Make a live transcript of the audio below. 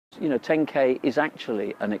You know, 10K is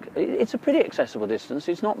actually it's a pretty accessible distance.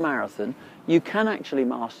 It's not marathon. You can actually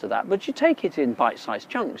master that, but you take it in bite-sized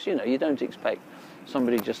chunks. You know, you don't expect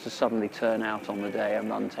somebody just to suddenly turn out on the day and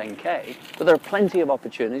run 10K. But there are plenty of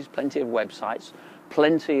opportunities, plenty of websites,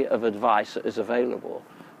 plenty of advice that is available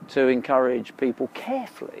to encourage people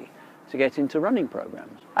carefully to get into running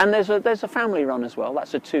programs. And there's a family run as well.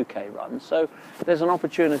 That's a 2K run. So there's an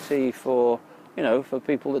opportunity for, you know, for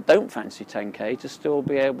people that don't fancy 10K to still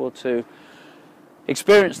be able to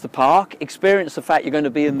experience the park, experience the fact you're going to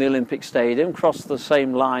be in the Olympic Stadium, cross the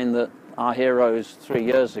same line that our heroes 3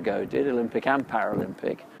 years ago did, Olympic and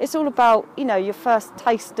Paralympic. It's all about, you know, your first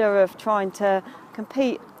taster of trying to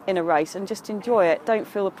compete in a race and just enjoy it. Don't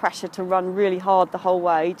feel the pressure to run really hard the whole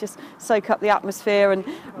way. Just soak up the atmosphere and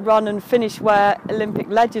run and finish where Olympic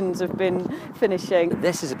legends have been finishing.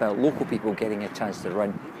 This is about local people getting a chance to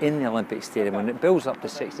run in the Olympic Stadium, and it builds up to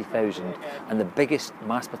 60,000 and the biggest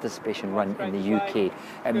mass participation run in the UK.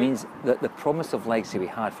 It means that the promise of legacy we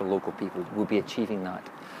had for local people will be achieving that.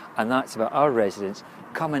 And that's about our residents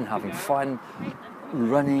coming, having fun,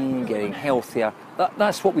 running, getting healthier.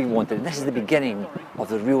 That's what we wanted. And this is the beginning of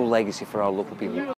the real legacy for our local people.